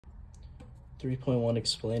3.1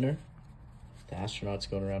 explainer. The astronauts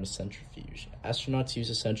going around a centrifuge. Astronauts use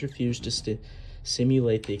a centrifuge to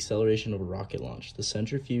simulate the acceleration of a rocket launch. The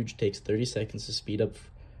centrifuge takes 30 seconds to speed up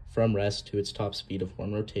from rest to its top speed of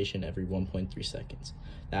 1 rotation every 1.3 seconds.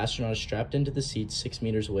 The astronaut is strapped into the seat 6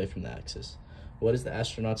 meters away from the axis. What is the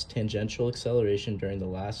astronaut's tangential acceleration during the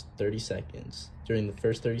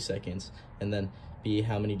first 30 seconds, and then B,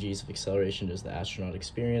 how many G's of acceleration does the astronaut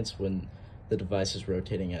experience when the device is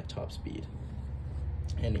rotating at top speed?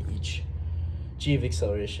 And each G of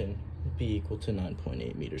acceleration would be equal to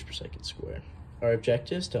 9.8 meters per second squared. Our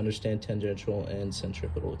objective is to understand tangential and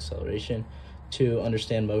centripetal acceleration, to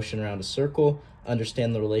understand motion around a circle,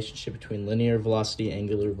 understand the relationship between linear velocity,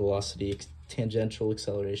 angular velocity, tangential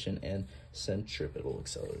acceleration, and centripetal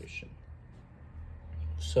acceleration.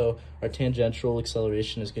 So our tangential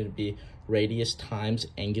acceleration is going to be radius times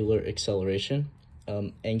angular acceleration.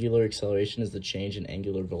 Angular acceleration is the change in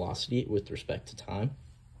angular velocity with respect to time.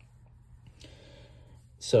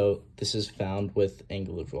 So this is found with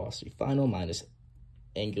angular velocity final minus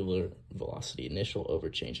angular velocity initial over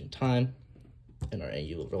change in time. And our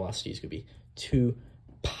angular velocity is going to be 2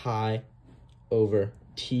 pi over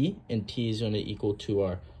t, and t is going to equal to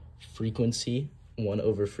our frequency, 1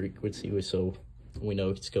 over frequency, so we know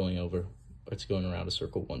it's going around a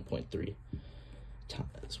circle 1.3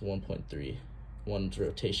 times 1.3, one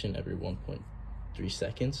rotation every 1.3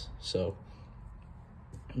 seconds. So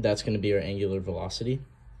that's going to be our angular velocity.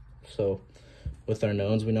 So with our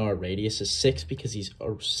knowns, we know our radius is 6 because he's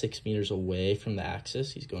 6 meters away from the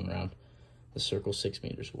axis. He's going around the circle 6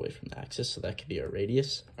 meters away from the axis, so that could be our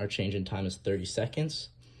radius. Our change in time is 30 seconds,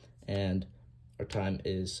 and our time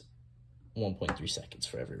is 1.3 seconds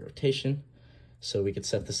for every rotation. So we could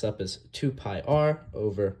set this up as 2 pi r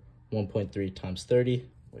over 1.3 times 30,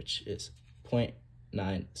 which is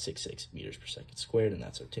 0.966 meters per second squared, and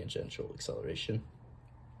that's our tangential acceleration.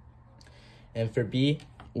 And for B,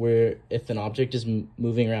 where if an object is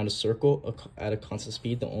moving around a circle at a constant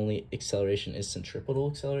speed, the only acceleration is centripetal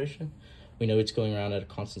acceleration. We know it's going around at a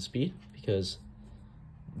constant speed because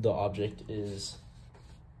the object is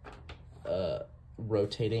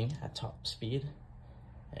rotating at top speed,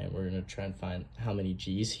 and we're going to try and find how many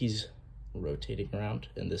G's he's rotating around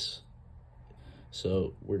in this.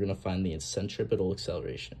 So we're going to find the centripetal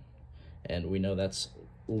acceleration, and we know that's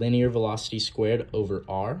linear velocity squared over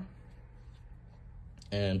r,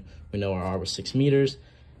 and we know our r was 6 meters,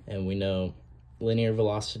 and we know linear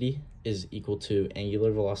velocity is equal to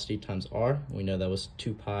angular velocity times r. We know that was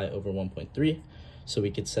 2 pi over 1.3, so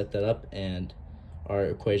we could set that up, and our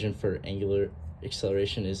equation for angular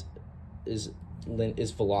acceleration is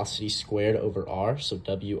velocity squared over r, so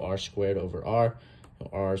wr squared over r.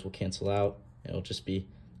 R's will cancel out, and it'll just be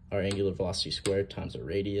our angular velocity squared times our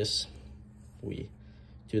radius. We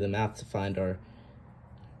do the math to find our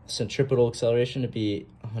centripetal acceleration to be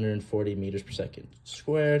 140 meters per second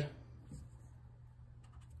squared,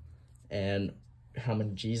 and how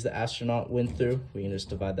many G's the astronaut went through, we can just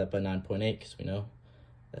divide that by 9.8 because we know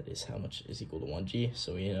that is how much is equal to 1 G.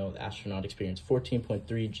 So we know the astronaut experienced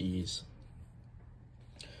 14.3 G's.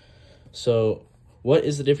 So what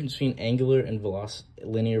is the difference between angular and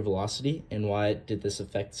linear velocity, and why did this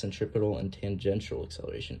affect centripetal and tangential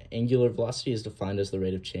acceleration? Angular velocity is defined as the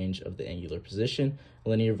rate of change of the angular position.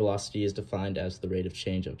 Linear velocity is defined as the rate of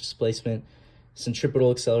change of displacement.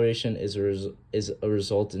 Centripetal acceleration is a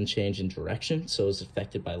result in change in direction, so it's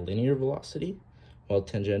affected by linear velocity, while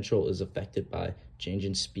tangential is affected by change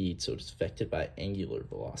in speed, so it's affected by angular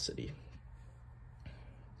velocity.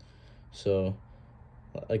 So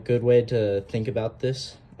a good way to think about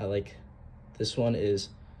this, I like this one, is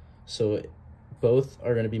so both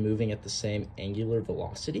are going to be moving at the same angular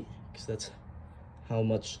velocity because that's how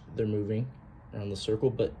much they're moving around the circle,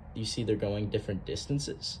 but you see they're going different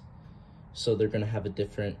distances, so they're going to have a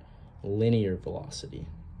different linear velocity.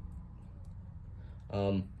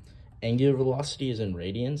 Angular velocity is in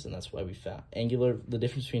radians, and that's why we found the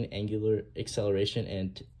difference between angular acceleration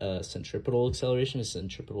and centripetal acceleration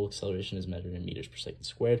is measured in meters per second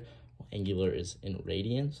squared, while angular is in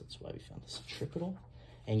radians. That's why we found the centripetal.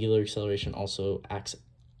 Angular acceleration also acts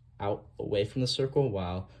out away from the circle,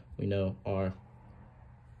 while we know our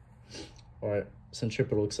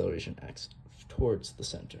centripetal acceleration acts towards the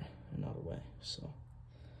center and not away. So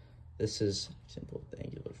this is an example of the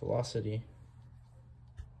angular velocity.